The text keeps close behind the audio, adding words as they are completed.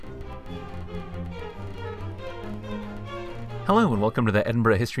Hello and welcome to the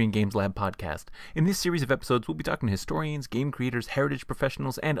Edinburgh History and Games Lab podcast. In this series of episodes, we'll be talking to historians, game creators, heritage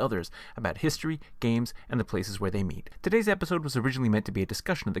professionals, and others about history, games, and the places where they meet. Today's episode was originally meant to be a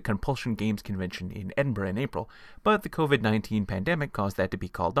discussion of the Compulsion Games Convention in Edinburgh in April, but the COVID-19 pandemic caused that to be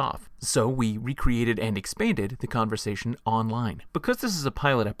called off. So we recreated and expanded the conversation online. Because this is a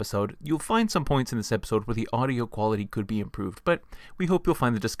pilot episode, you'll find some points in this episode where the audio quality could be improved, but we hope you'll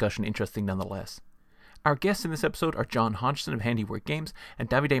find the discussion interesting nonetheless. Our guests in this episode are John Hodgson of Handiwork Games and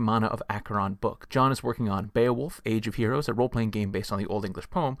Davide Mana of Acheron Book. John is working on Beowulf, Age of Heroes, a role-playing game based on the Old English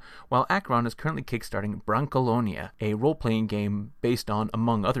poem, while Acheron is currently kickstarting Brancaleonia, a role-playing game based on,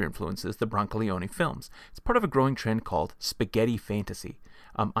 among other influences, the Brancaleone films. It's part of a growing trend called spaghetti fantasy.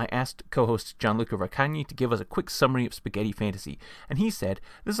 I asked co-host Gianluca Raccagni to give us a quick summary of spaghetti fantasy, and he said,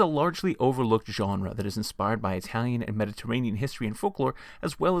 "This is a largely overlooked genre that is inspired by Italian and Mediterranean history and folklore,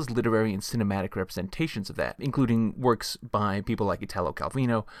 as well as literary and cinematic representations of that, including works by people like Italo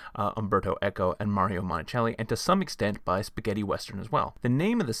Calvino, Umberto Eco, and Mario Monicelli, and to some extent by spaghetti western as well. The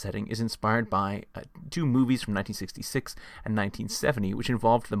name of the setting is inspired by two movies from 1966 and 1970, which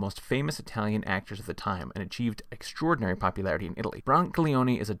involved the most famous Italian actors of the time and achieved extraordinary popularity in Italy. Brancaleone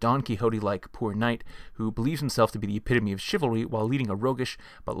is a Don Quixote-like poor knight who believes himself to be the epitome of chivalry while leading a roguish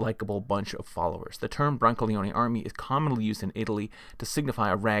but likable bunch of followers. The term Brancaleone army is commonly used in Italy to signify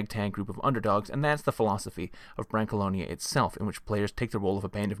a ragtag group of underdogs, and that's the philosophy of Brancaleonia itself, in which players take the role of a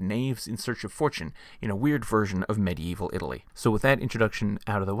band of knaves in search of fortune in a weird version of medieval Italy. So with that introduction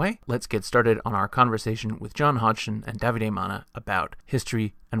out of the way, let's get started on our conversation with John Hodgson and Davide Mana about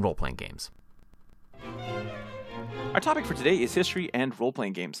history and role-playing games. Our topic for today is history and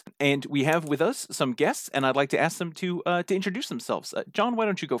role-playing games, and we have with us some guests, and I'd like to ask them to introduce themselves. John, why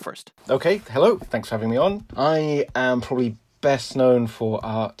don't you go first? Okay, hello, thanks for having me on. I am probably best known for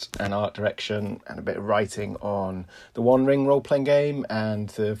art and art direction and a bit of writing on the One Ring role-playing game and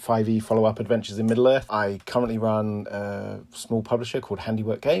the 5e follow-up Adventures in Middle-earth. I currently run a small publisher called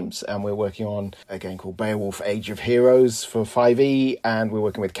Handiwork Games, and we're working on a game called Beowulf, Age of Heroes for 5e, and we're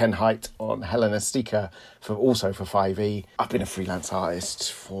working with Ken Hite on Hellenistica also for 5e. I've been a freelance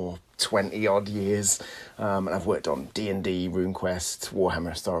artist for 20 odd years, and I've worked on D&D, RuneQuest, Warhammer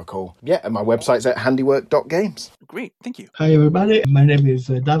Historical. Yeah, and my website's at handiwork.games. Great, thank you. Hi everybody, my name is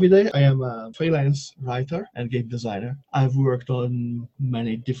Davide. I am a freelance writer and game designer. I've worked on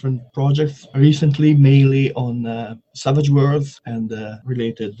many different projects recently, mainly on Savage Worlds and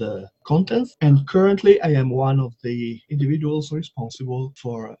related content. And currently I am one of the individuals responsible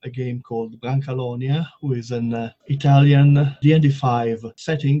for a game called Brancaleonia, who is an Italian D&D 5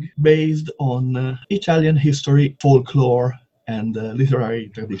 setting based on Italian history, folklore, and literary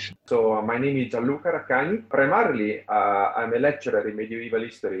tradition. So my name is Gianluca Raccagni. Primarily, I'm a lecturer in medieval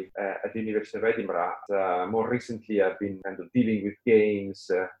history at the University of Edinburgh. More recently, I've been kind of dealing with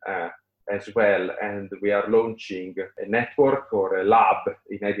games as well, and we are launching a network or a lab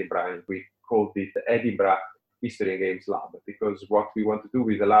in Edinburgh, and we called it Edinburgh History and Games Lab, because what we want to do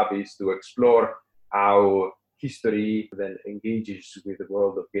with the lab is to explore how history then engages with the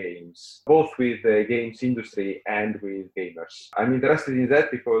world of games, both with the games industry and with gamers. I'm interested in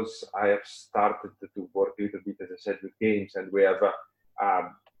that because I have started to work a little bit, as I said, with games, and we are about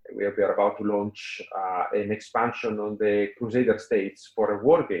to launch an expansion on the Crusader States for a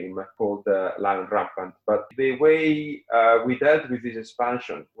war game called Lion Rampant. But the way we dealt with this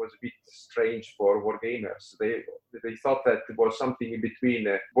expansion was a bit strange for wargamers. They thought that it was something in between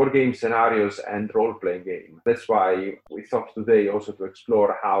board game scenarios and role-playing game. That's why we thought today also to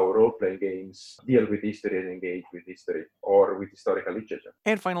explore how role-playing games deal with history and engage with history or with historical literature.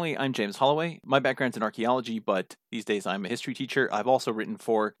 And finally, I'm James Holloway. My background's in archaeology, but these days I'm a history teacher. I've also written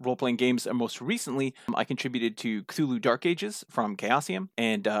for role-playing games, and most recently, I contributed to Cthulhu Dark Ages from Chaosium,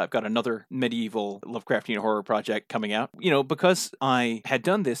 and I've got another medieval Lovecraftian horror project coming out. Because I had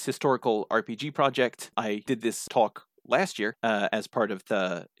done this historical RPG project, I did this talk last year as part of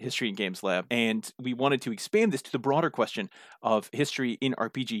the History and Games Lab, and we wanted to expand this to the broader question of history in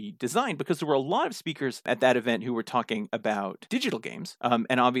RPG design, because there were a lot of speakers at that event who were talking about digital games,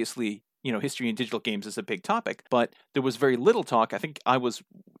 and obviously history in digital games is a big topic, but there was very little talk. I think there was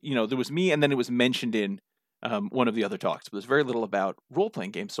me, and then it was mentioned in one of the other talks, but there's very little about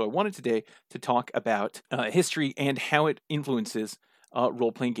role-playing games. So I wanted today to talk about history and how it influences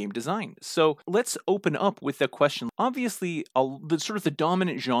role-playing game design. So let's open up with the question. Obviously, the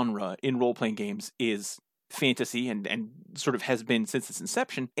dominant genre in role-playing games is fantasy and sort of has been since its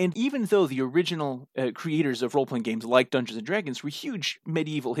inception. And even though the original creators of role-playing games like Dungeons & Dragons were huge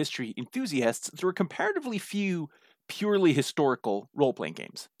medieval history enthusiasts, there were comparatively few purely historical role-playing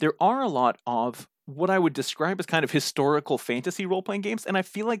games. There are a lot of what I would describe as kind of historical fantasy role-playing games, and I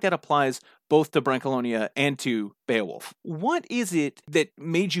feel like that applies both to Brancalonia and to Beowulf. What is it that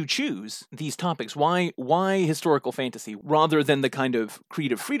made you choose these topics? Why historical fantasy rather than the kind of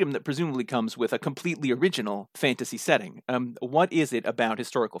creative freedom that presumably comes with a completely original fantasy setting? What is it about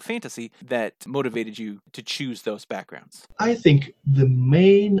historical fantasy that motivated you to choose those backgrounds? I think the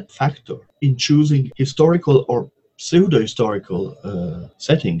main factor in choosing historical or pseudo-historical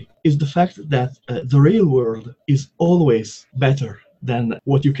setting is the fact that the real world is always better than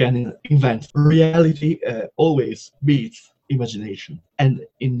what you can invent. Reality always beats imagination. And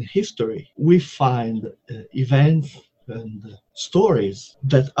in history, we find events and stories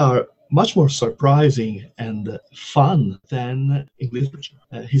that are much more surprising and fun than in literature.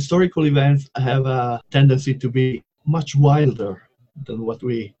 Historical events have a tendency to be much wilder than what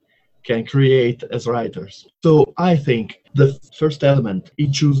we can create as writers. So I think the first element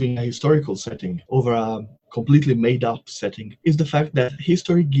in choosing a historical setting over a completely made up setting is the fact that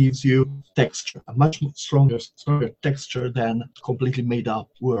history gives you texture, a much stronger texture than a completely made up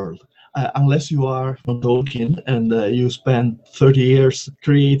world. Unless you are on Tolkien and you spend 30 years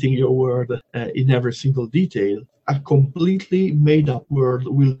creating your world in every single detail, a completely made up world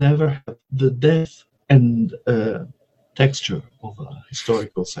will never have the depth and texture of a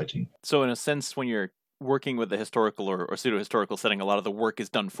historical setting. So in a sense, when you're working with a historical or pseudo-historical setting, a lot of the work is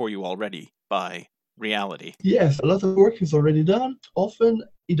done for you already by reality. Yes, a lot of work is already done, often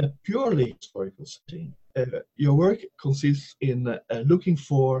in a purely historical setting. Your work consists in looking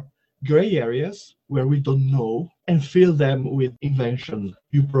for gray areas where we don't know and fill them with invention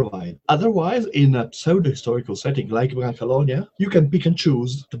you provide. Otherwise, in a pseudo-historical setting like Brancalonia, you can pick and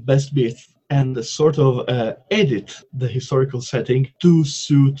choose the best bits and sort of edit the historical setting to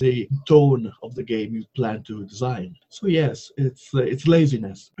suit the tone of the game you plan to design. So yes, it's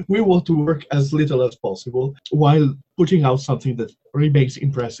laziness. We want to work as little as possible while putting out something that remains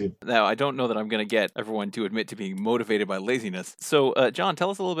impressive. Now, I don't know that I'm going to get everyone to admit to being motivated by laziness. So, John, tell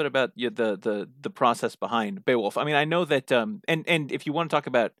us a little bit about the process behind Beowulf. I mean, I know that, and if you want to talk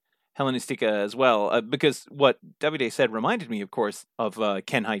about Hellenistica as well, because what Davide said reminded me, of course, of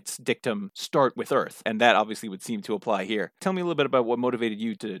Ken Haight's dictum, start with Earth, and that obviously would seem to apply here. Tell me a little bit about what motivated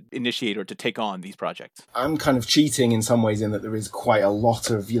you to initiate or to take on these projects. I'm kind of cheating in some ways in that there is quite a lot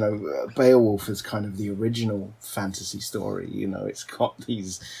of, Beowulf is kind of the original fantasy story, it's got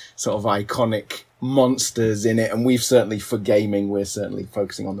these sort of iconic monsters in it, and for gaming, we're certainly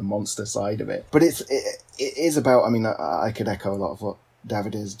focusing on the monster side of it. But it is about, I could echo a lot of what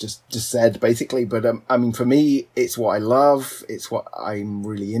David has just said, basically. But, for me, it's what I love. It's what I'm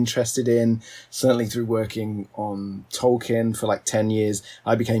really interested in. Certainly through working on Tolkien for 10 years,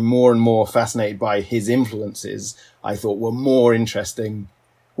 I became more and more fascinated by his influences. I thought were more interesting.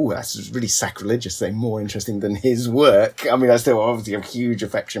 Oh, that's really sacrilegious saying more interesting than his work. I still obviously have a huge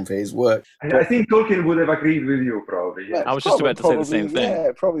affection for his work. I think Tolkien would have agreed with you, probably. Yeah. I was just about to say the same thing.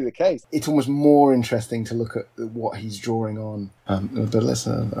 Yeah, probably the case. It's almost more interesting to look at what he's drawing on. But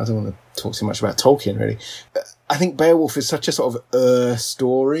I don't want to talk too much about Tolkien, really. I think Beowulf is such a sort of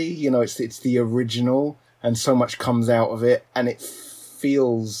story. It's the original, and so much comes out of it, and it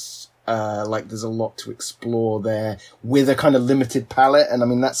feels like there's a lot to explore there with a kind of limited palette.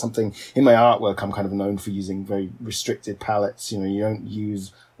 And that's something in my artwork I'm kind of known for using very restricted palettes. You don't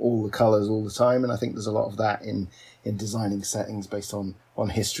use all the colors all the time. And I think there's a lot of that in designing settings based on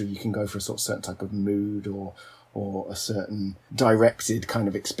history. You can go for a sort of certain type of mood or a certain directed kind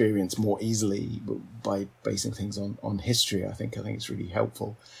of experience more easily by basing things on history. I think it's really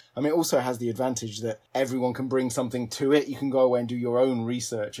helpful. It also has the advantage that everyone can bring something to it. You can go away and do your own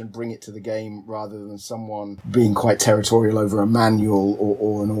research and bring it to the game rather than someone being quite territorial over a manual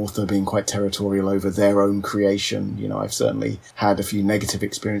or an author being quite territorial over their own creation. I've certainly had a few negative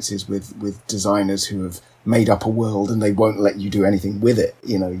experiences with designers who have made up a world and they won't let you do anything with it.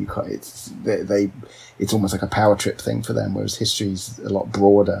 You can't, it's almost like a power trip thing for them, whereas history's a lot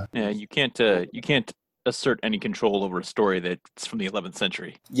broader. Yeah, you can't assert any control over a story that's from the 11th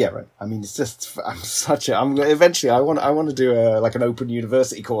century. Yeah, right. It's just eventually I want to do an open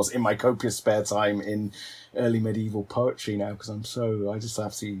university course in my copious spare time in early medieval poetry now, because I just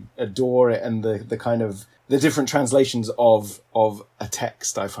absolutely adore it, and the kind of the different translations of a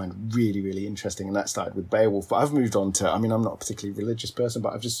text I find really, really interesting, and that started with Beowulf. But I've moved on to, I'm not a particularly religious person,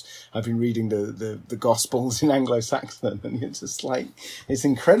 but I've been reading the Gospels in Anglo-Saxon, and it's just it's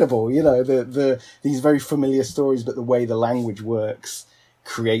incredible, these very familiar stories, but the way the language works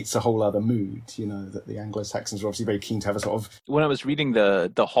creates a whole other mood, that the Anglo-Saxons are obviously very keen to have a sort of... When I was reading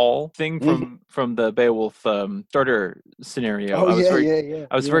the hall thing from the Beowulf starter scenario,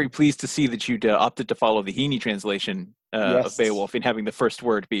 I was very pleased to see that you'd opted to follow the Heaney translation of Beowulf in having the first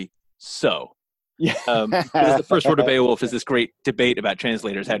word be "so." Yeah. Because the first word of Beowulf is this great debate about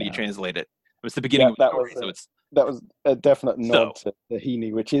translators. How do you translate it? It was the beginning of the story, that was a definite nod to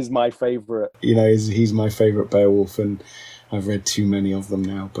Heaney, which is my favourite. He's my favourite Beowulf, and I've read too many of them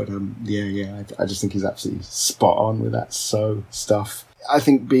now. But I just think he's absolutely spot on with that stuff. I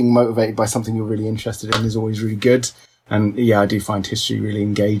think being motivated by something you're really interested in is always really good. And I do find history really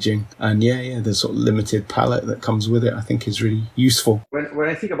engaging. And the sort of limited palette that comes with it, I think, is really useful. When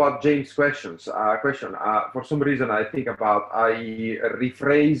I think about James' question, for some reason I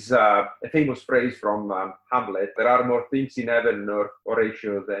rephrase a famous phrase from Hamlet: "There are more things in heaven, or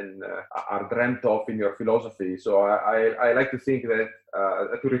Horatio, than are dreamt of in your philosophy." So I like to think that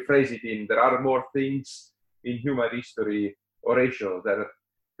to rephrase it in: "There are more things in human history, Horatio,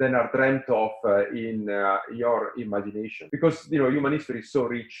 than are dreamt of in your imagination." Because human history is so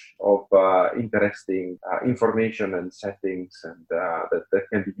rich of interesting information and settings, and that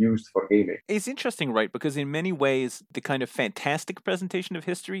can be used for gaming. It's interesting, right? Because in many ways, the kind of fantastic presentation of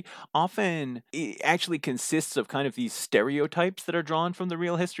history often it actually consists of kind of these stereotypes that are drawn from the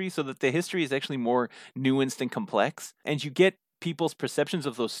real history, so that the history is actually more nuanced and complex, and you get people's perceptions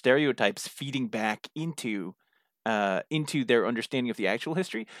of those stereotypes feeding back into their understanding of the actual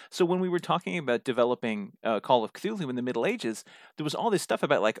history. So when we were talking about developing Call of Cthulhu in the Middle Ages, there was all this stuff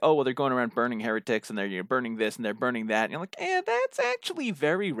about like, oh, well, they're going around burning heretics and they're burning this and they're burning that. And you're like, that's actually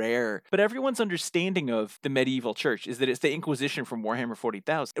very rare. But everyone's understanding of the medieval church is that it's the Inquisition from Warhammer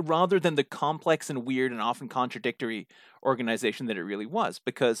 40,000, rather than the complex and weird and often contradictory organization that it really was.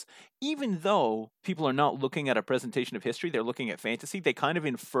 Because even though people are not looking at a presentation of history, they're looking at fantasy, they kind of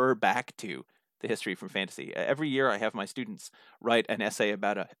infer back to the history from fantasy. Every year I have my students write an essay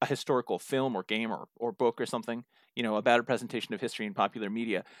about a historical film or game or book or something, about a presentation of history in popular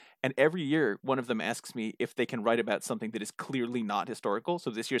media. And every year one of them asks me if they can write about something that is clearly not historical.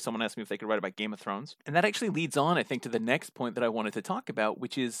 So this year someone asked me if they could write about Game of Thrones. And that actually leads on, I think, to the next point that I wanted to talk about,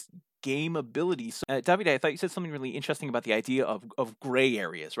 which is gameability. So, Davide, I thought you said something really interesting about the idea of gray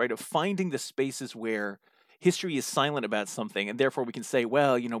areas, right? Of finding the spaces where history is silent about something, and therefore we can say,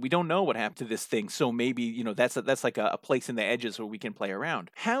 well, we don't know what happened to this thing, so maybe, that's like a place in the edges where we can play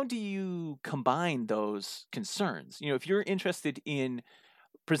around. How do you combine those concerns? If you're interested in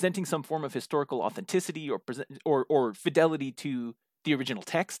presenting some form of historical authenticity or fidelity to the original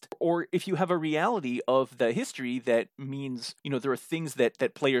text, or if you have a reality of the history that means, there are things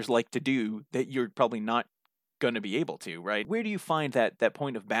that players like to do that you're probably not going to be able to, right? Where do you find that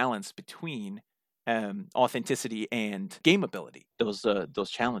point of balance between authenticity and gameability, those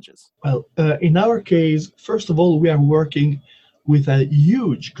challenges? Well, in our case, first of all, we are working with a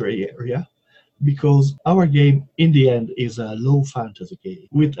huge gray area, because our game in the end is a low fantasy game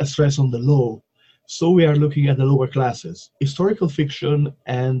with a stress on the low. So we are looking at the lower classes. Historical fiction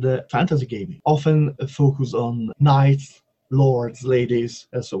and fantasy gaming often focus on knights, lords, ladies,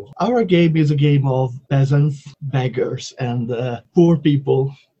 and so on. Our game is a game of peasants, beggars, and poor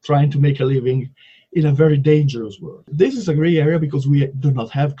people trying to make a living in a very dangerous world. This is a gray area because we do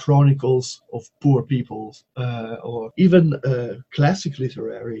not have chronicles of poor people or even classic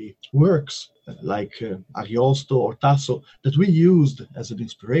literary works like Ariosto or Tasso that we used as an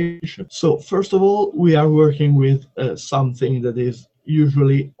inspiration. So first of all, we are working with something that is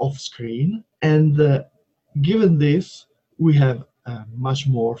usually off-screen, and given this, we have much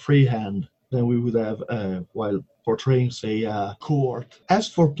more free hand than we would have while portraying, say, a court. As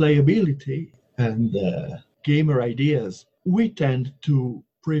for playability and gamer ideas, we tend to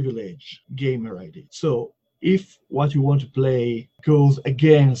privilege gamer ideas. So if what you want to play goes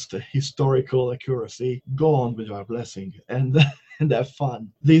against historical accuracy, go on with your blessing and have fun.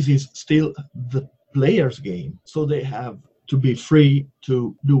 This is still the player's game, so they have to be free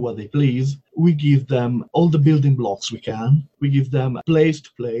to do what they please. We give them all the building blocks we can. We give them a place to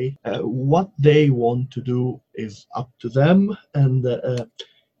play. What they want to do is up to them. And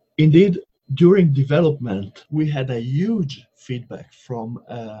indeed, during development, we had a huge feedback from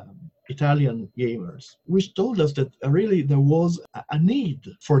Italian gamers, which told us that really there was a need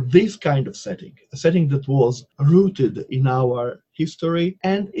for this kind of setting, a setting that was rooted in our history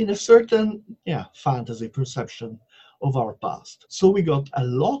and in a certain fantasy perception of our past. So we got a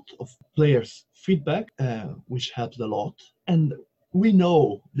lot of players' feedback, which helped a lot. And we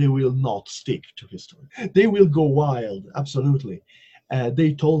know they will not stick to history. They will go wild, absolutely.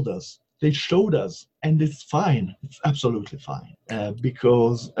 They told us they showed us, and it's fine. It's absolutely fine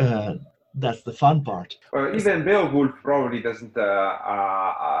because that's the fun part. Even Beowulf probably doesn't.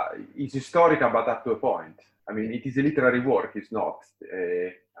 It's historical, but up to a point. I mean, it is a literary work. It's not.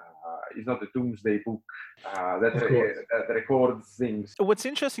 It's not a doomsday book that records things. What's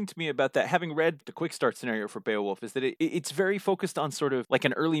interesting to me about that, having read the quick start scenario for Beowulf, is that it's very focused on sort of like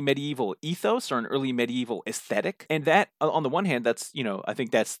an early medieval ethos or an early medieval aesthetic. And that, on the one hand, that's, I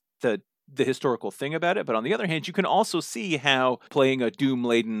think that's the historical thing about it. But on the other hand, you can also see how playing a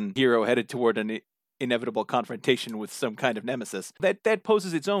doom-laden hero headed toward an inevitable confrontation with some kind of nemesis, that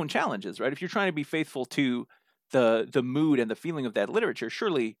poses its own challenges, right? If you're trying to be faithful to the mood and the feeling of that literature,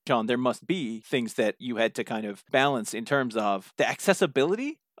 surely, John, there must be things that you had to kind of balance in terms of the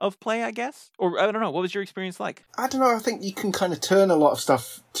accessibility of play, I guess? Or, I don't know, what was your experience like? I don't know, I think you can kind of turn a lot of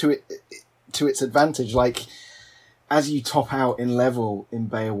stuff to its advantage. Like, as you top out in level in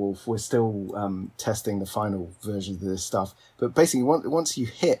Beowulf, we're still testing the final versions of this stuff. But basically, once you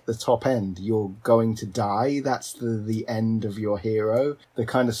hit the top end, you're going to die. That's the end of your hero. The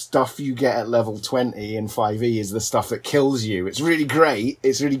kind of stuff you get at level 20 in 5e is the stuff that kills you. It's really great.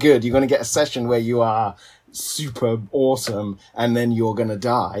 It's really good. You're going to get a session where you are super awesome, and then you're going to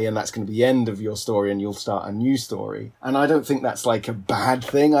die, and that's going to be the end of your story, and you'll start a new story. And I don't think that's like a bad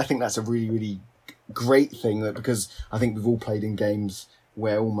thing. I think that's a really, really great thing, that because I think we've all played in games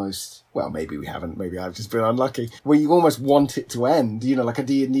where almost, well, maybe we haven't, maybe I've just been unlucky, where you almost want it to end, like a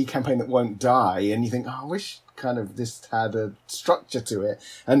D&D campaign that won't die, and you think, oh, I wish kind of this had a structure to it,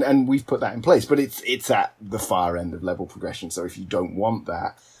 and we've put that in place. But it's at the far end of level progression, so if you don't want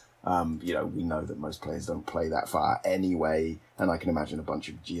that, we know that most players don't play that far anyway, and I can imagine a bunch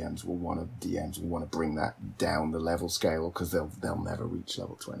of DMs will want to bring that down the level scale, because they'll never reach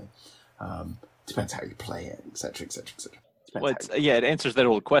level 20. Depends how you play it, etc., etc., etc. Well, it answers that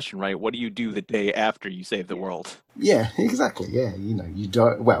old question, right? What do you do the day after you save the world? Yeah, exactly. Yeah, you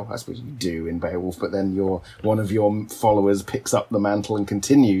don't. Well, I suppose you do in Beowulf, but then one of your followers picks up the mantle and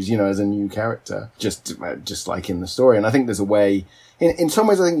continues, as a new character, just like in the story. And I think there's a way. In some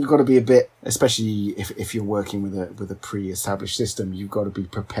ways, I think you've got to be a bit, especially if you're working with a pre-established system, you've got to be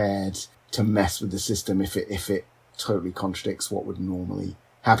prepared to mess with the system if it totally contradicts what would normally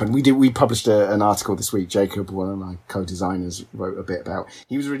happen. We published an article this week. Jacob, one of my co-designers, wrote a bit about.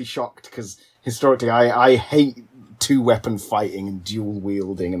 He was really shocked because historically, I hate 2-weapon fighting and dual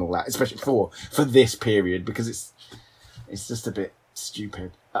wielding and all that, especially for this period, because it's just a bit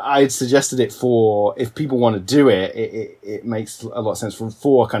stupid. I had suggested it for, if people want to do it, it makes a lot of sense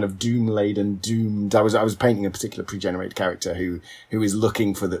for kind of doom-laden, doomed. I was painting a particular pre-generated character who is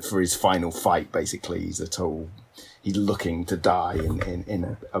looking for his final fight. Basically, he's looking to die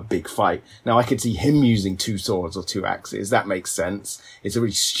in a big fight. Now, I could see him using 2 swords or 2 axes. That makes sense. It's a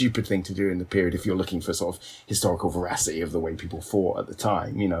really stupid thing to do in the period if you're looking for sort of historical veracity of the way people fought at the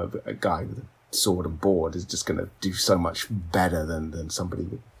time. A guy with a sword and board is just going to do so much better than somebody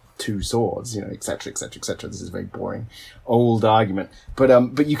with 2 swords, et cetera, et cetera, et cetera. This is a very boring old argument, but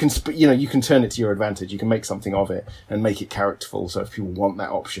you can you can turn it to your advantage. You can make something of it and make it characterful. So if people want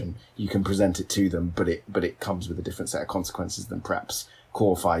that option, you can present it to them, but it comes with a different set of consequences than perhaps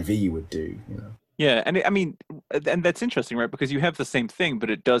Core 5e would do. Yeah, and and that's interesting, right? Because you have the same thing,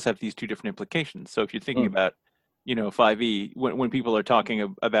 but it does have these 2 different implications. So if you're thinking about 5e, when people are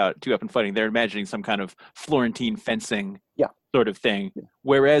talking about 2-weapon fighting, they're imagining some kind of Florentine fencing sort of thing. Yeah.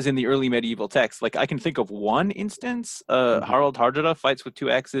 Whereas in the early medieval text, like I can think of one instance, Harald Hardrada fights with 2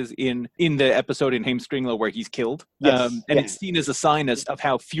 axes in the episode in Heimskringla where he's killed. Yes. It's seen as a sign of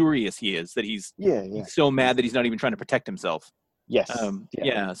how furious he is, that he's so mad that he's not even trying to protect himself. Yes.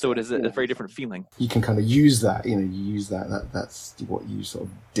 So it is a very different feeling. You can kind of use that, you use that's what you sort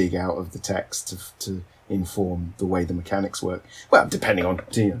of dig out of the text to inform the way the mechanics work. Well, depending on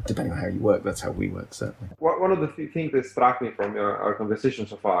how you work, that's how we work, certainly. One of the things that struck me from our conversation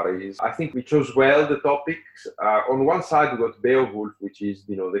so far is I think we chose well the topics. On one side, we got Beowulf, which is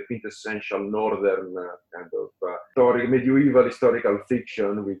the quintessential northern kind of medieval historical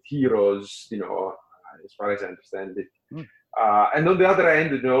fiction with heroes, as far as I understand it. And on the other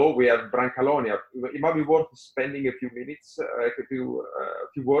end, we have Brancalonia. It might be worth spending a few minutes, a few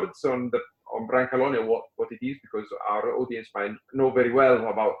words on Brancalonia, what it is, because our audience might know very well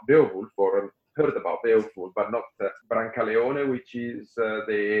about Beowulf or heard about Beowulf, but not Brancaleone, which is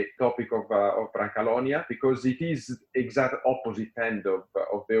the topic of Brancalonia, because it is exact opposite end of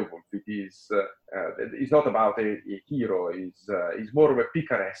Beowulf. It is it's not about a hero. It's more of a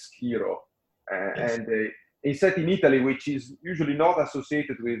picaresque hero, and it's set in Italy, which is usually not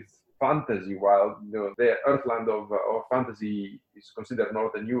associated with fantasy, while the Earthland of fantasy is considered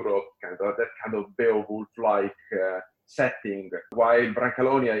Northern Europe, that kind of Beowulf-like setting, while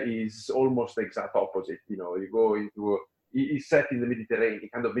Brancalonia is almost the exact opposite. You go into it's set in the Mediterranean,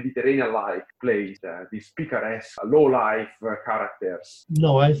 kind of Mediterranean-like place. These picaresque, low-life characters.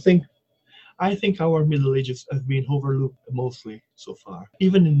 No, I think our Middle Ages have been overlooked mostly so far.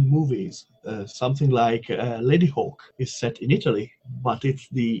 Even in movies, something like Ladyhawke is set in Italy, but it's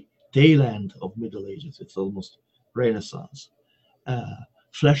the tail end of Middle Ages. It's almost Renaissance.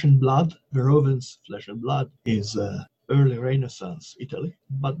 Flesh and Blood, Verhoeven's Flesh and Blood is early Renaissance Italy,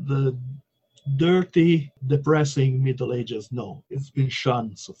 but the dirty, depressing Middle Ages, no, it's been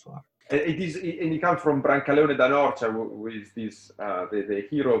shunned so far. And it comes from Brancaleone da Norcia, who is this the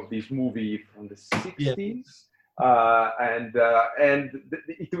hero of this movie from the 60s.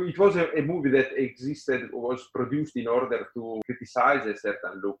 It was a movie that was produced in order to criticize a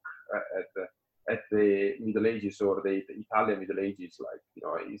certain look at the Middle Ages, or the Italian Middle Ages,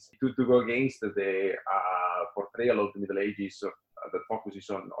 to go against the portrayal of the Middle Ages that focuses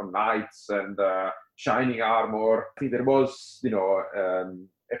on knights and shining armor. I think there was,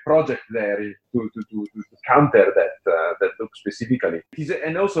 a project there to counter that look specifically.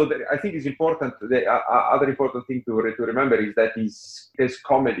 And also, I think it's important. The other important thing to remember is that there's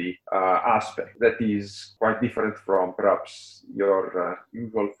comedy aspect that is quite different from perhaps your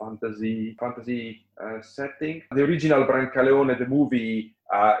usual fantasy setting. The original Brancaleone, the movie,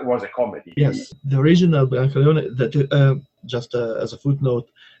 was a comedy. Yes, the original Brancaleone. That just as a footnote,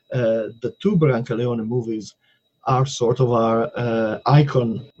 the two Brancaleone movies are sort of our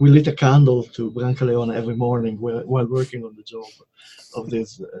icon. We lit a candle to Brancaleone every morning while working on the job of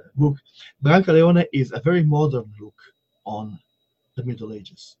this book. Brancaleone is a very modern look on the Middle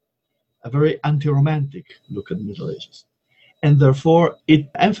Ages, a very anti-romantic look at the Middle Ages. And therefore, it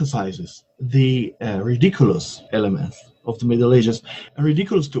emphasizes the ridiculous elements of the Middle Ages, and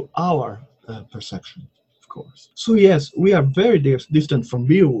ridiculous to our perception. Course. So yes, we are very distant from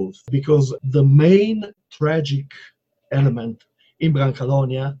Beowulf, because the main tragic element in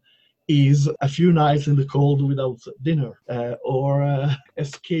Brancalonia is a few nights in the cold without dinner, or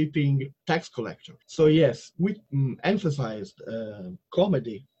escaping tax collector. So yes, we emphasized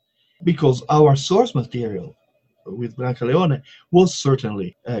comedy because our source material with Brancaleone was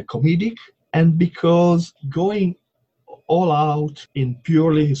certainly comedic, and because going all out in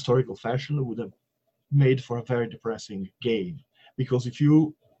purely historical fashion would have made for a very depressing game. Because if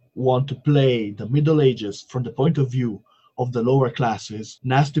you want to play the Middle Ages from the point of view of the lower classes,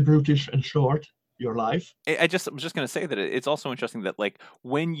 nasty, brutish, and short, your life. I'm just going to say that it's also interesting that,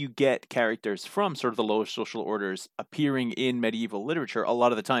 when you get characters from sort of the lower social orders appearing in medieval literature, a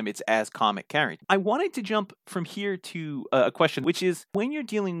lot of the time it's as comic characters. I wanted to jump from here to a question, which is, when you're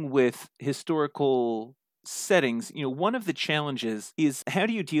dealing with historical settings, one of the challenges is, how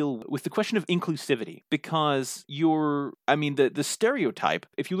do you deal with the question of inclusivity? Because the stereotype,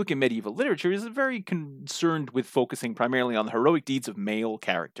 if you look at medieval literature, is very concerned with focusing primarily on the heroic deeds of male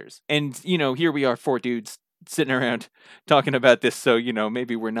characters. And, here we are, four dudes sitting around talking about this, so,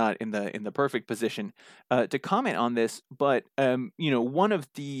 maybe we're not in the perfect position to comment on this, but, one of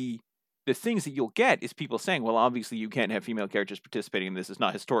the things that you'll get is people saying, well, obviously you can't have female characters participating in this. It's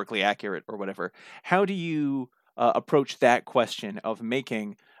not historically accurate or whatever. How do you approach that question of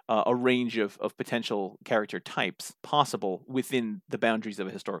making a range of potential character types possible within the boundaries of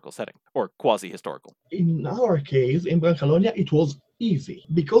a historical setting, or quasi-historical? In our case, in Brancalonia, it was easy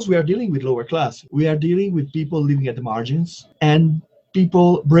because we are dealing with lower class. We are dealing with people living at the margins and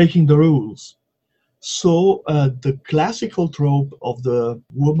people breaking the rules. So the classical trope of the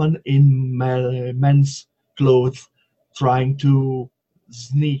woman in men's clothes trying to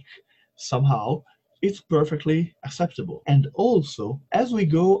sneak somehow, it's perfectly acceptable. And also, as we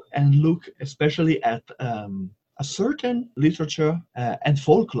go and look especially at a certain literature and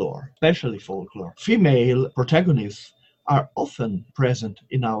folklore, especially folklore, female protagonists are often present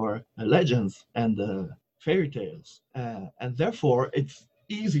in our legends and fairy tales. And therefore, it's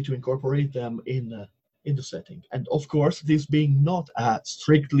easy to incorporate them in the setting. And of course, this being not a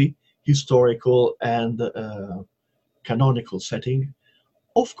strictly historical and canonical setting,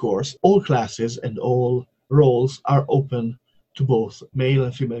 of course, all classes and all roles are open to both male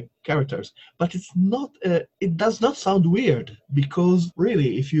and female characters. But it's not. It does not sound weird, because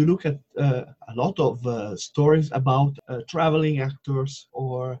really, if you look at a lot of stories about traveling actors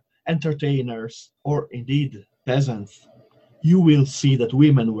or entertainers, or indeed peasants, you will see that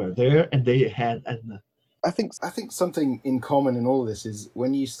women were there and they had an. I think something in common in all of this is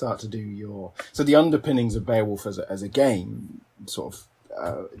when you start to do the underpinnings of Beowulf as a game, sort of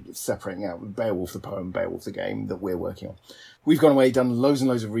separating out Beowulf the poem, Beowulf the game that we're working on. We've gone away, done loads and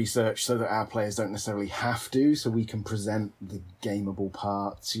loads of research so that our players don't necessarily have to, so we can present the gameable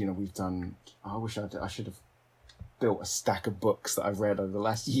parts. We've done... I wish I should have built a stack of books that I've read over the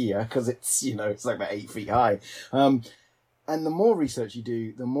last year, because it's, it's like about 8 feet high. And the more research you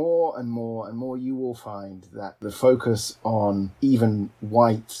do, the more and more and more you will find that the focus on even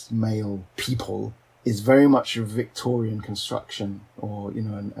white male people is very much a Victorian construction, or, a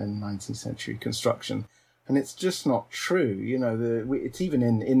 19th century construction. And it's just not true. It's even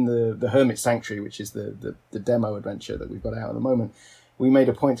in the Hermit Sanctuary, which is the demo adventure that we've got out at the moment. We made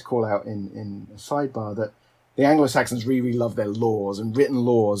a point to call out in a sidebar that the Anglo-Saxons really, really loved their laws, and written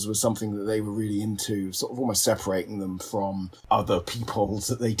laws was something that they were really into, sort of almost separating them from other peoples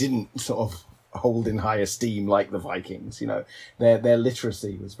that they didn't sort of hold in high esteem, like the Vikings. Their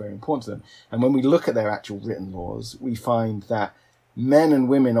literacy was very important to them. And when we look at their actual written laws, we find that men and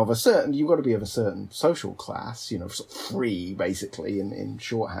women you've got to be of a certain social class, sort of free, basically, in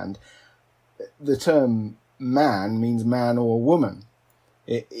shorthand. The term man means man or woman,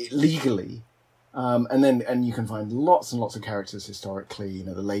 legally. And you can find lots and lots of characters historically,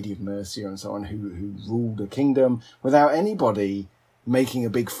 the Lady of Mercia and so on, who ruled a kingdom without anybody making a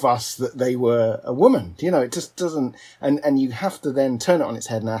big fuss that they were a woman. It just doesn't, and you have to then turn it on its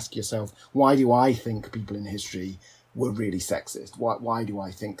head and ask yourself, why do I think people in history were really sexist? Why do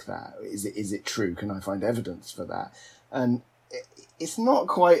I think that? Is it true? Can I find evidence for that? And it's not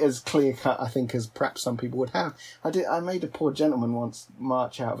quite as clear cut, I think, as perhaps some people would have. I made a poor gentleman once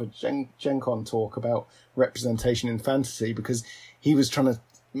march out of a Gen Con talk about representation in fantasy, because he was trying to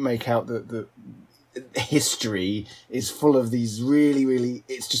make out that the history is full of these really, really,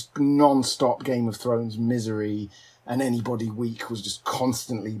 it's just non-stop Game of Thrones misery, and anybody weak was just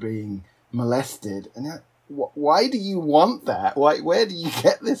constantly being molested. And why do you want that? Where do you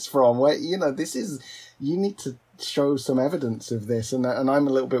get this from? You need to show some evidence of this, and I'm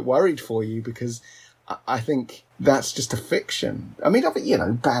a little bit worried for you, because I think that's just a fiction. I mean,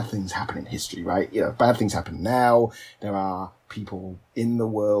 bad things happen in history, right? Bad things happen now. There are people in the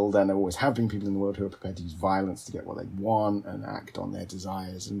world, and there always have been people in the world, who are prepared to use violence to get what they want and act on their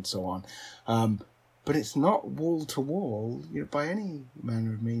desires and so on. But it's not wall to wall, by any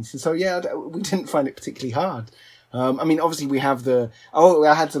manner of means. And so, we didn't find it particularly hard. Obviously we have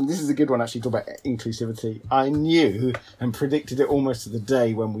this is a good one, actually, talk about inclusivity. I knew and predicted it almost to the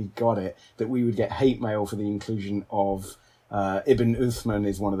day when we got it, that we would get hate mail for the inclusion of, Ibn Uthman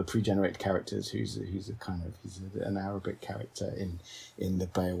is one of the pre-generated characters, who's an Arabic character in the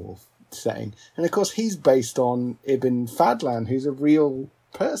Beowulf setting. And of course he's based on Ibn Fadlan, who's a real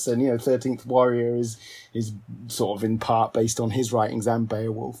person. 13th Warrior is sort of in part based on his writings and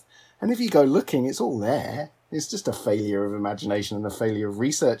Beowulf. And if you go looking, it's all there. It's just a failure of imagination and a failure of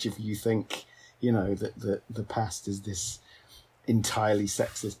research if you think, that the past is this entirely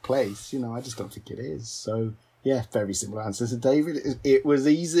sexist place. I just don't think it is. So, yeah, very simple answer to David. It was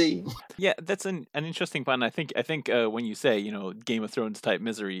easy. Yeah, that's an interesting point. I think when you say, Game of Thrones type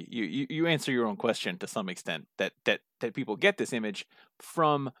misery, you answer your own question to some extent, that people get this image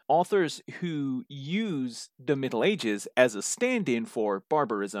from authors who use the Middle Ages as a stand-in for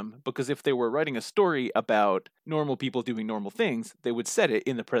barbarism, because if they were writing a story about normal people doing normal things, they would set it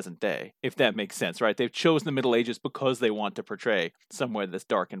in the present day, if that makes sense, right? They've chosen the Middle Ages because they want to portray somewhere that's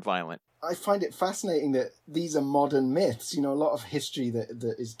dark and violent. I find it fascinating that these are modern myths. A lot of history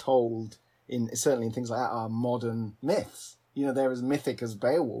that is told, certainly in things like that, are modern myths. They're as mythic as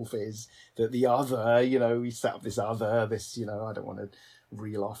Beowulf is, that the other, we set up this, I don't want to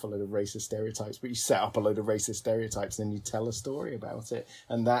reel off a load of racist stereotypes, but you set up a load of racist stereotypes and then you tell a story about it.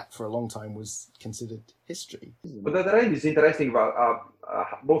 And that, for a long time, was considered history. But the other end is interesting about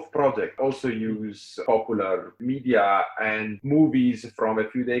both projects also use popular media and movies from a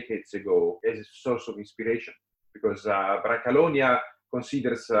few decades ago as a source of inspiration, because Brancaleone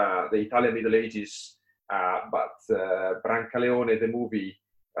considers the Italian Middle Ages, but Brancaleone, the movie,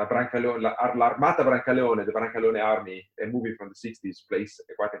 L'Armata Brancaleone, the Brancaleone Army, a movie from the 60s, plays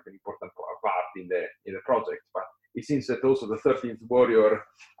quite an important part in the project. But it seems that also the 13th Warrior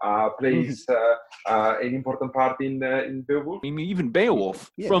plays an important part in Beowulf. Even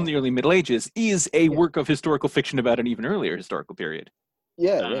Beowulf from the early Middle Ages is a work of historical fiction about an even earlier historical period.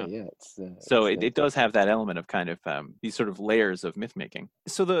 It's so it does have that element of kind of these sort of layers of myth making.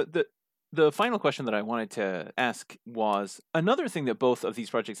 So the The final question that I wanted to ask was, another thing that both of these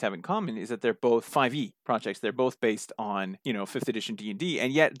projects have in common is that they're both 5e projects. They're both based on, 5th edition D&D,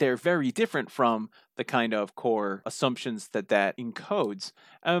 and yet they're very different from the kind of core assumptions that encodes.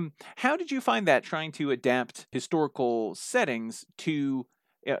 How did you find that, trying to adapt historical settings to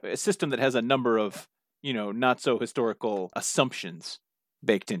a system that has a number of, not so historical assumptions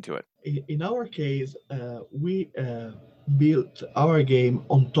baked into it? In our case, we built our game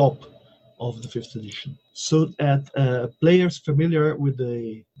on top of the 5th edition, so that players familiar with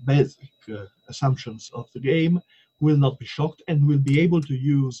the basic assumptions of the game will not be shocked and will be able to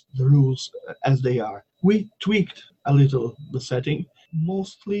use the rules as they are. We tweaked a little the setting,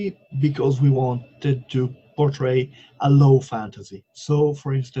 mostly because we wanted to portray a low fantasy. So,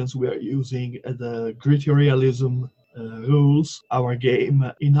 for instance, we are using the gritty realism rules.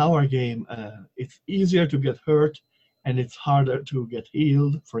 In our game, it's easier to get hurt and it's harder to get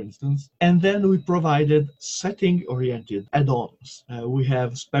healed, for instance. And then we provided setting-oriented add-ons. We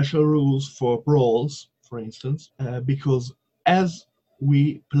have special rules for brawls, for instance, because as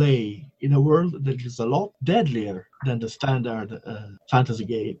we play in a world that is a lot deadlier than the standard fantasy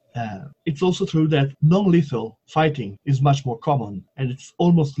game, it's also true that non-lethal fighting is much more common, and it's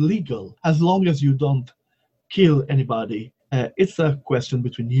almost legal as long as you don't kill anybody. It's a question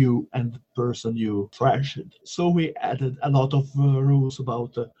between you and the person you thrashed. So we added a lot of rules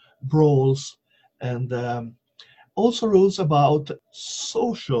about brawls and also rules about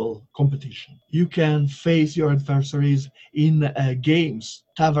social competition. You can face your adversaries in games,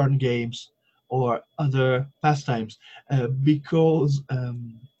 tavern games, or other pastimes, because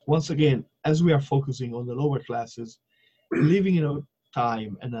once again, as we are focusing on the lower classes, living in a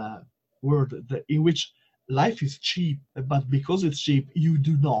time and a world in which life is cheap, but because it's cheap, you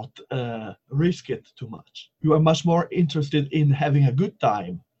do not risk it too much. You are much more interested in having a good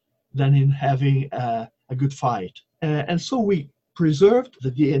time than in having a good fight. And so we preserved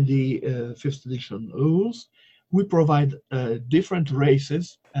the D&D 5th edition rules. We provide different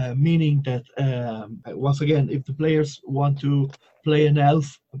races, meaning that, once again, if the players want to play an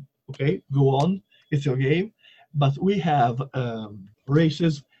elf, okay, go on, it's your game. But we have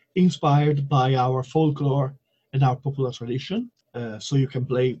races inspired by our folklore and our popular tradition. So you can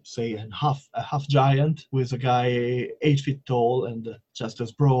play, say, a half giant with a guy 8 feet tall and just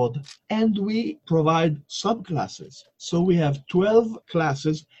as broad. And we provide subclasses. So we have 12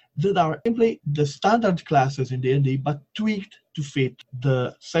 classes that are simply the standard classes in D&D, but tweaked to fit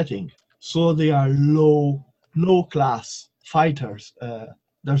the setting. So they are low class fighters.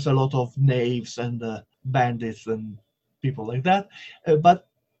 There's a lot of knaves and bandits and people like that. But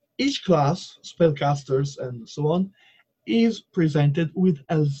each class, spellcasters and so on, is presented with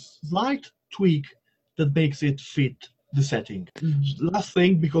a slight tweak that makes it fit the setting. Last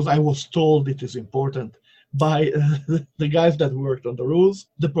thing, because I was told it is important by the guys that worked on the rules,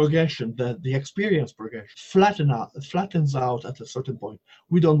 the progression, the experience progression, flattens out at a certain point.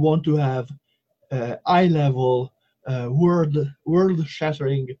 We don't want to have eye-level,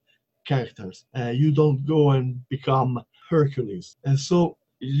 world-shattering characters. You don't go and become Hercules. And so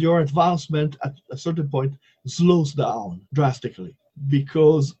your advancement at a certain point slows down drastically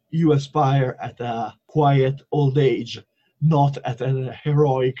because you aspire at a quiet old age, not at a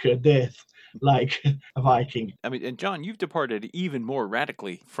heroic death like a Viking. I mean, and John, you've departed even more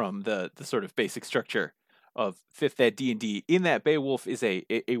radically from the sort of basic structure of 5th Ed D&D, in that Beowulf is a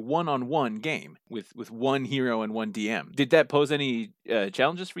one-on-one game with one hero and one DM. Did that pose any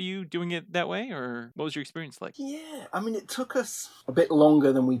challenges for you doing it that way, or what was your experience like? Yeah, I mean, it took us a bit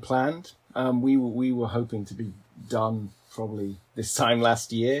longer than we planned. We were hoping to be done probably this time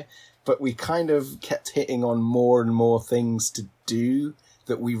last year, but we kind of kept hitting on more and more things to do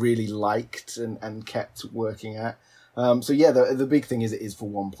that we really liked and kept working at. So yeah, the big thing is it is for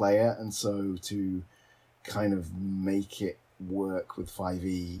one player, and so to kind of make it work with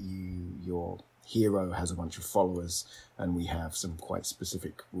 5e, your hero has a bunch of followers, and we have some quite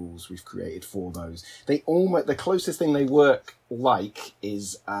specific rules we've created for those. The closest thing they work like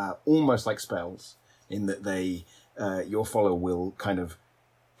is almost like spells, in that your follower will kind of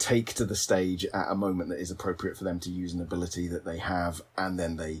take to the stage at a moment that is appropriate for them to use an ability that they have, and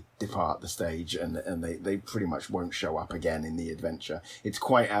then they depart the stage, and they pretty much won't show up again in the adventure. It's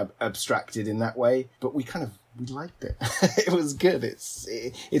quite abstracted in that way, but we liked it. It was good.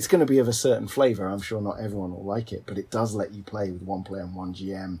 It's going to be of a certain flavour. I'm sure not everyone will like it, but it does let you play with one player and one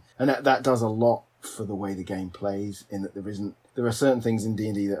GM, and that does a lot for the way the game plays, in that there are certain things in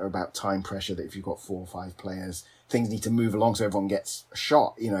D&D that are about time pressure, that if you've got 4 or 5 players, things need to move along so everyone gets a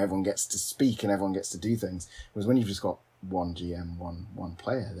shot, everyone gets to speak and everyone gets to do things. Whereas when you've just got one GM, one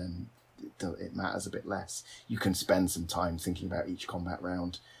player, then it matters a bit less. You can spend some time thinking about each combat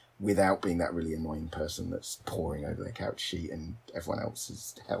round without being that really annoying person that's poring over their couch sheet and everyone else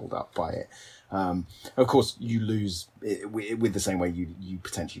is held up by it. Of course, you lose with the same way you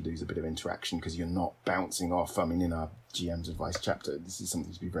potentially lose a bit of interaction because you're not bouncing off. I mean, in our GM's advice chapter, this is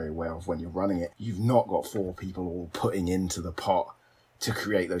something to be very aware of when you're running it. You've not got 4 people all putting into the pot to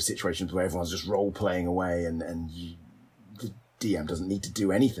create those situations where everyone's just role-playing away and the DM doesn't need to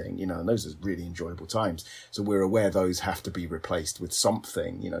do anything, and those are really enjoyable times. So we're aware those have to be replaced with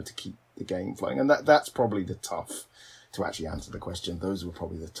something, to keep the game flowing. And that's probably the tough, to actually answer the question, those were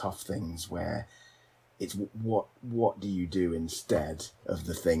probably the tough things where it's what do you do instead of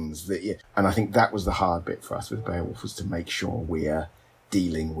the things that you... And I think that was the hard bit for us with Beowulf, was to make sure we're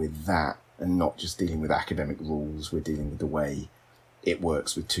dealing with that and not just dealing with academic rules. We're dealing with the way it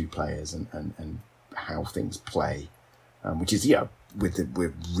works with 2 players and how things play. Which is,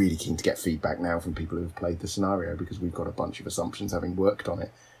 we're really keen to get feedback now from people who have played the scenario, because we've got a bunch of assumptions having worked on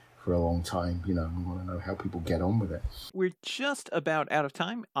it for a long time, and we want to know how people get on with it. We're just about out of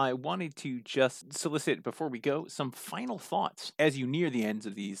time. I wanted to just solicit, before we go, some final thoughts as you near the ends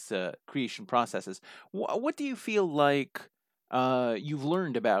of these creation processes. What do you feel like you've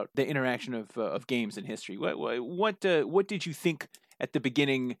learned about the interaction of games in history? What did you think at the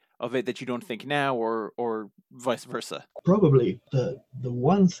beginning of it that you don't think now, or vice versa? Probably the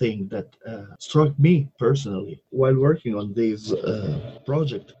one thing that struck me personally while working on this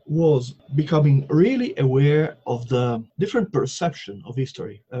project was becoming really aware of the different perception of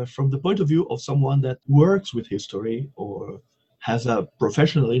history from the point of view of someone that works with history or has a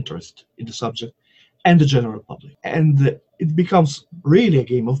professional interest in the subject, and the general public. And it becomes really a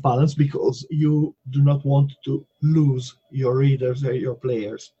game of balance, because you do not want to lose your readers or your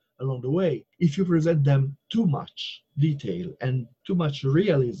players along the way. If you present them too much detail and too much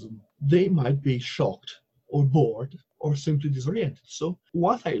realism, they might be shocked or bored or simply disoriented. So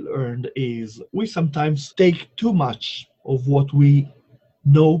what I learned is we sometimes take too much of what we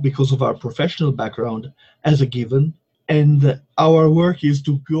know because of our professional background as a given, and our work is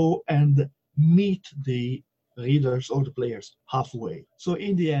to go and meet the readers or the players halfway. So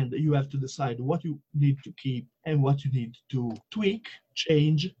in the end, you have to decide what you need to keep and what you need to tweak,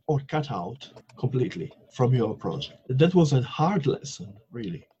 change, or cut out completely from your project. That was a hard lesson,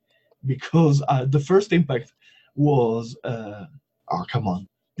 really, because the first impact was, oh, come on,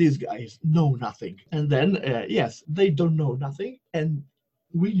 these guys know nothing. And then, yes, they don't know nothing, and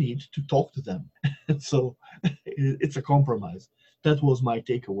we need to talk to them. So it's a compromise. That was my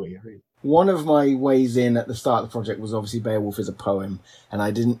takeaway, really. One of my ways in at the start of the project was obviously Beowulf is a poem, and I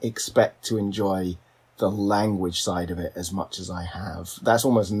didn't expect to enjoy the language side of it as much as I have. That's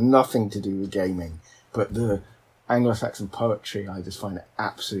almost nothing to do with gaming, but the Anglo-Saxon poetry, I just find it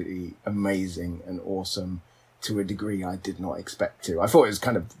absolutely amazing and awesome to a degree I did not expect to. I thought it was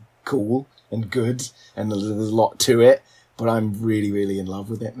kind of cool and good, and there's a lot to it, but I'm really, really in love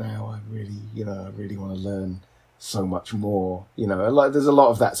with it now. I really want to learn so much more, there's a lot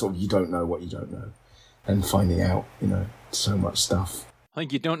of that sort of you don't know what you don't know, and finding out, so much stuff. I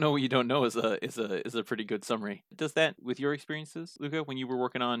think you don't know what you don't know is a pretty good summary. Does that with your experiences, Luca, when you were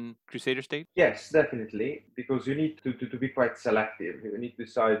working on Crusader State? Yes, definitely, because you need to be quite selective. You need to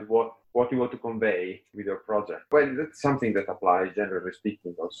decide what you want to convey with your project. Well, that's something that applies, generally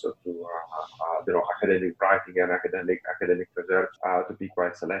speaking, also to academic writing and academic research. To be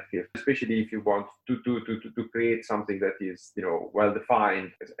quite selective, especially if you want to create something that is well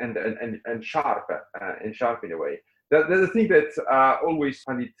defined and sharp in a way. The thing that always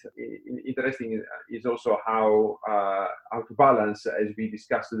find it interesting is also how to balance, as we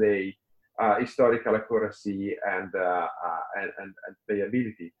discussed today, historical accuracy and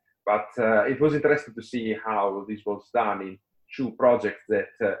playability. But it was interesting to see how this was done in 2 projects that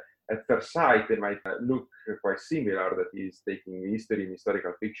at first sight they might look quite similar, that is taking history and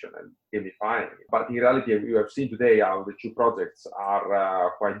historical fiction and gamifying it. But in reality, you have seen today how the 2 projects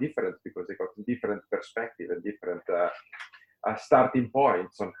are quite different, because they got different perspective and different starting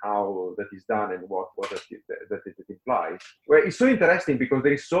points on how that is done and what it implies. Well, it's so interesting because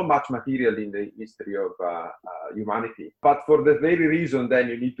there is so much material in the history of humanity, but for that very reason, then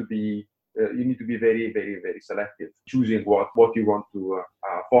you need to be very, very, very selective, choosing what you want to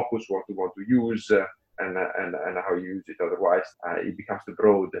focus, what you want to use, and how you use it. Otherwise, it becomes too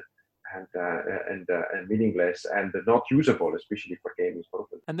broad and meaningless and not usable, especially for gaming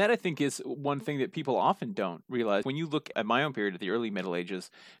purposes. And that, I think, is one thing that people often don't realize. When you look at my own period of the early Middle Ages,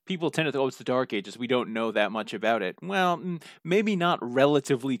 people tend to think, oh, it's the Dark Ages, we don't know that much about it. Well, maybe not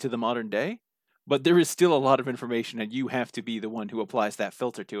relatively to the modern day, But there is still a lot of information, and you have to be the one who applies that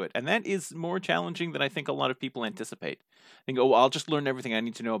filter to it. And that is more challenging than I think a lot of people anticipate. Think, oh, I'll just learn everything I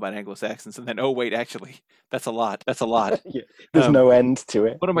need to know about Anglo-Saxons, and then, oh, wait, actually, that's a lot. That's a lot. Yeah, there's no end to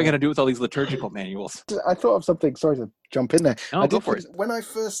it. What am I going to do with all these liturgical manuals? I thought of something, sorry to jump in there. No, go for it. When I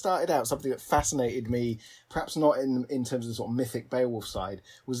first started out, something that fascinated me, perhaps not in terms of the sort of mythic Beowulf side,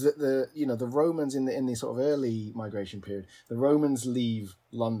 was that the Romans in the sort of early migration period, the Romans leave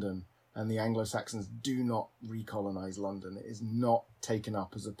London and the Anglo-Saxons do not recolonize London. It is not taken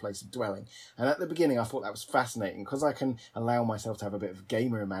up as a place of dwelling. And at the beginning, I thought that was fascinating because I can allow myself to have a bit of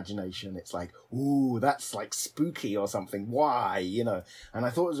gamer imagination. It's like, ooh, that's like spooky or something. Why? And I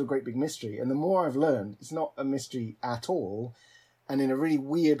thought it was a great big mystery. And the more I've learned, it's not a mystery at all. And in a really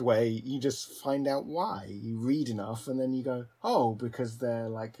weird way, you just find out why. You read enough and then you go, oh, because they're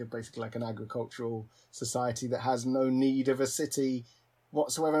basically like an agricultural society that has no need of a city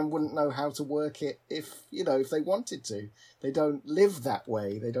whatsoever and wouldn't know how to work it if they wanted to. They don't live that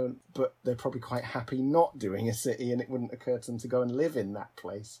way. But they're probably quite happy not doing a city, and it wouldn't occur to them to go and live in that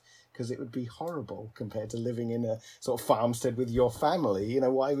place because it would be horrible compared to living in a sort of farmstead with your family.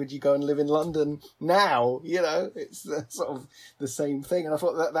 Why would you go and live in London now? It's sort of the same thing. And I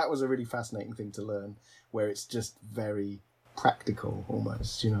thought that was a really fascinating thing to learn, where it's just very practical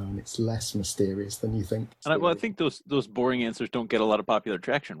almost, and it's less mysterious than you think. And I think those boring answers don't get a lot of popular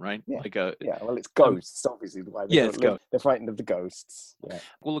traction, right? Yeah. Well, it's ghosts, obviously. Why it's ghosts. They're frightened of the ghosts. Yeah.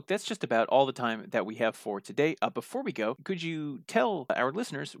 Well, look, that's just about all the time that we have for today. Before we go, could you tell our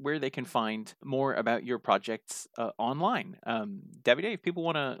listeners where they can find more about your projects online? Davide, if people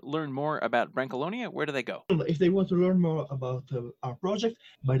want to learn more about Brancalonia, where do they go? If they want to learn more about our project,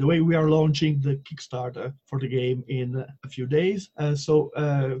 by the way, we are launching the Kickstarter for the game in a few days. So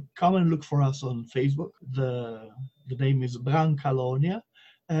come and look for us on Facebook. The name is Brancalonia,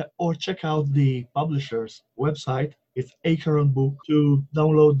 or check out the publisher's website. It's Acheron Book to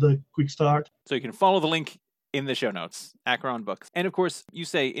download the quick start. So you can follow the link in the show notes, Acheron Books. And of course, you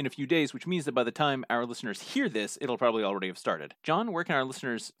say in a few days, which means that by the time our listeners hear this, it'll probably already have started. John, where can our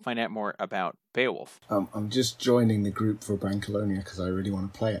listeners find out more about Beowulf? I'm just joining the group for Brancalonia because I really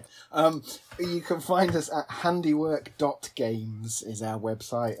want to play it. You can find us at handiwork.games is our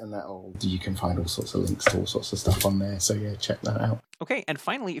website, and you can find all sorts of links to all sorts of stuff on there. So yeah, check that out. Okay, and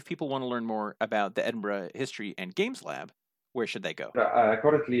finally, if people want to learn more about the Edinburgh History and Games Lab, where should they go?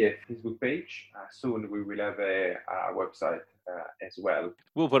 Currently a Facebook page. Soon we will have a website as well.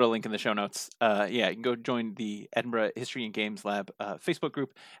 We'll put a link in the show notes. You can go join the Edinburgh History and Games Lab Facebook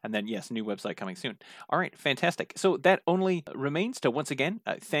group, and then, yes, new website coming soon. All right, fantastic. So that only remains to once again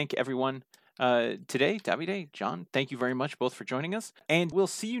thank everyone today. Davide, John, thank you very much both for joining us, and we'll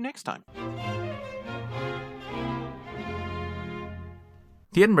see you next time.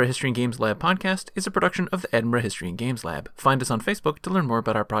 The Edinburgh History and Games Lab podcast is a production of the Edinburgh History and Games Lab. Find us on Facebook to learn more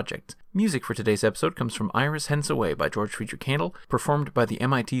about our project. Music for today's episode comes from Iris Hence Away by George Friedrich Handel, performed by the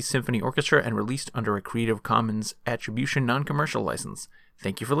MIT Symphony Orchestra and released under a Creative Commons Attribution Non-Commercial license.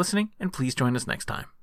 Thank you for listening, and please join us next time.